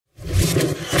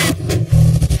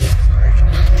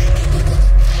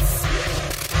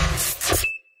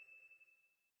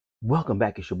Welcome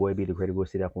back. It's your boy B, the Greta. We'll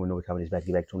sit up when we know what time it is. Back to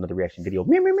get back to another reaction video.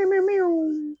 Meow, meow, meow, meow,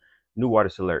 meow. New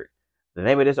artist alert. The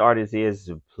name of this artist is,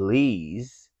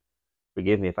 please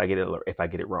forgive me if I get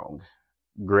it wrong.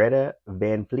 Greta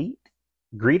Van Fleet.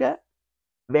 Greta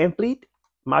Van Fleet.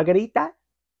 Margarita.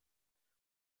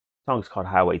 Song is called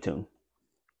Highway Tune.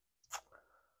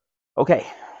 Okay.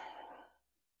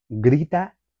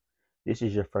 Greta, this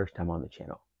is your first time on the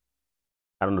channel.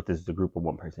 I don't know if this is a group of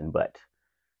one person, but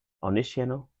on this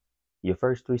channel, your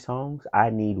first 3 songs, I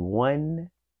need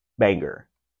one banger.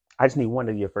 I just need one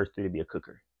of your first 3 to be a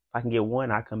cooker. If I can get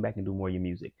one, I'll come back and do more of your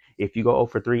music. If you go 0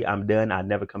 for 3, I'm done. I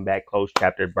never come back. Close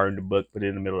chapter, burn the book, put it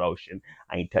in the middle of the ocean.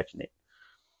 I ain't touching it.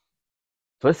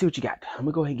 So let's see what you got. I'm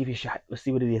gonna go ahead and give you a shot. Let's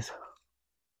see what it is.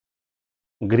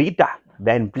 Greta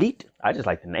Van Fleet. I just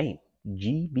like the name.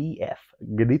 GBF.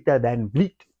 Greta Van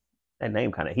Fleet. That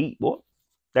name kind of heat, boy.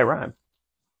 That rhyme.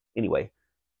 Anyway,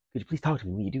 could you please talk to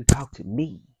me when you do talk to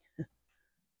me?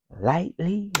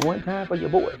 Lightly, one time for your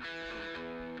boy.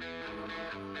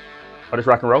 Oh, this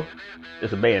rock and roll?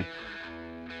 It's a band.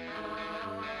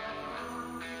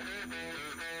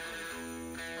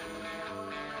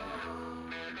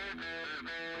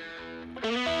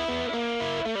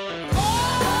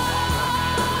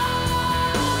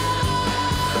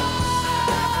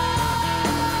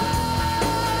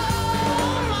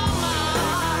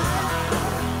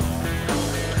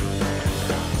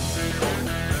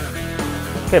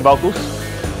 Okay, vocals.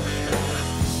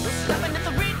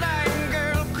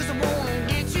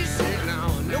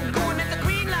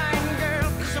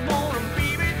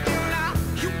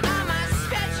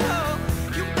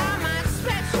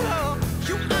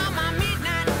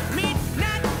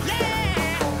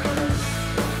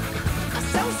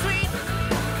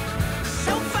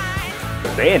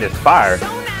 Band is fire.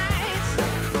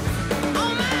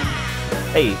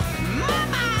 Hey.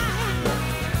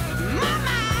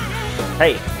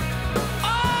 Hey.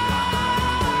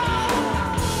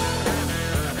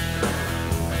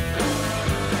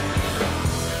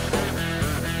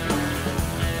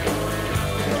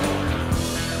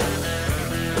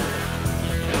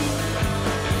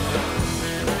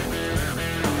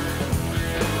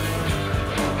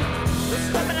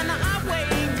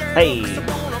 Hey.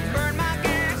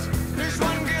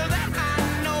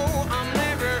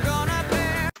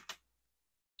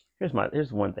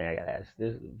 Here's one thing I gotta ask.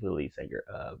 This is the lead singer.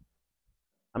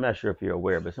 I'm not sure if you're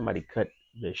aware, but somebody cut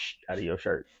the out of your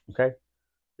shirt. Okay,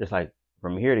 just like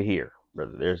from here to here,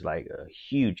 brother. There's like a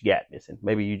huge gap missing.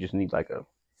 Maybe you just need like a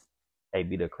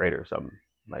beta crater or something,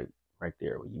 like right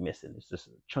there where you're missing. It's just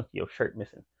a chunk of your shirt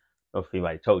missing. I don't know if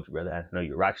anybody told you, brother. I know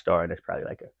you're a rock star, and that's probably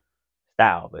like a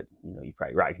style, but you know you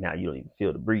probably right now you don't even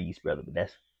feel the breeze, brother. But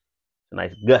that's a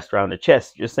nice gust around the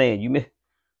chest. Just saying, you miss.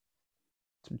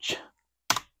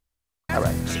 All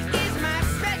right. She is my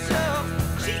special.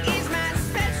 She is my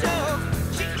special.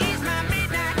 She is my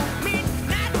midnight,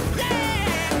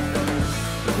 yeah.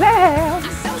 Well, I'm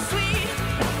so sweet.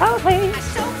 So sweet. I'm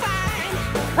so fine.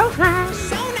 So fine.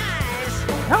 So nice.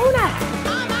 So nice.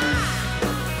 Mama.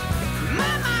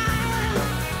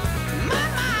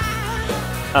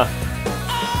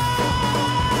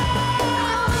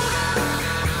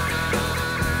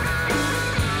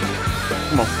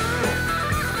 Come on.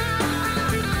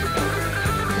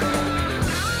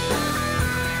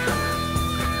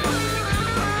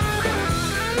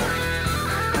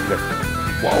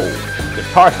 Whoa,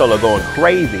 guitar solo going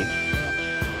crazy.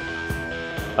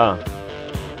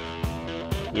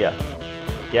 Yeah,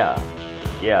 yeah,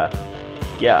 yeah,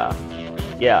 yeah,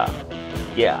 yeah,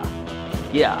 yeah,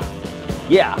 yeah,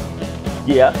 yeah,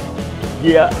 yeah,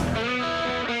 yeah.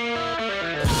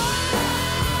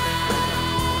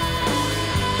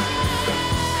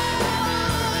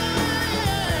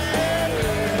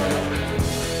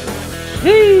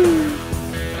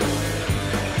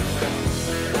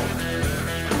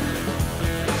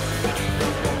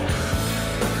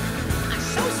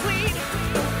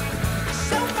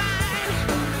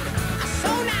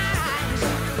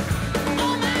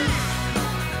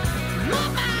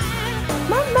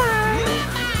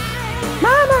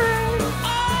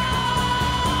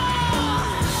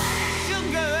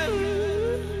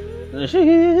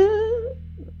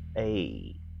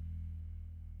 Hey,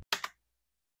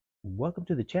 welcome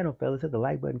to the channel, fellas. Hit the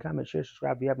like button, comment, share,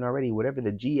 subscribe if you haven't already. Whatever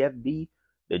the GFB,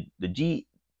 the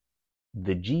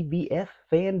GBF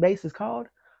fan base is called.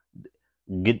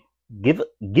 Give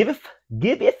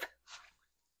it.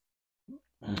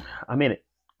 I'm in it.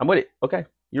 I'm with it. Okay,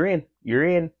 you're in. You're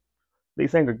in.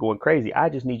 Lead singer going crazy. I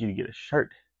just need you to get a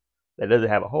shirt that doesn't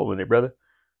have a hole in it, brother.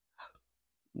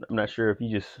 I'm not sure if you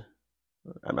just.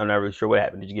 I'm not really sure what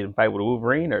happened. Did you get in a fight with a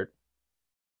Wolverine, or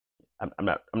I'm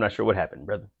not sure what happened,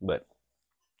 brother. But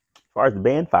as far as the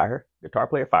band, fire. Guitar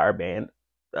player, fire. Band,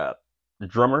 uh, the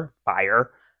drummer,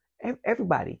 fire.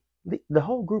 Everybody, the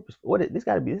whole group is what? This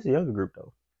got to be. This is a younger group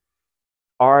though.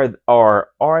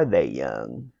 Are they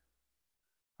young?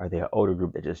 Are they an older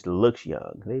group that just looks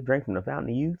young? They drank from the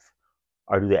fountain of youth,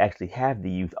 or do they actually have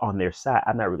the youth on their side?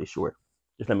 I'm not really sure.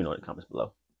 Just let me know in the comments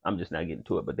below. I'm just not getting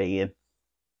to it, but they in.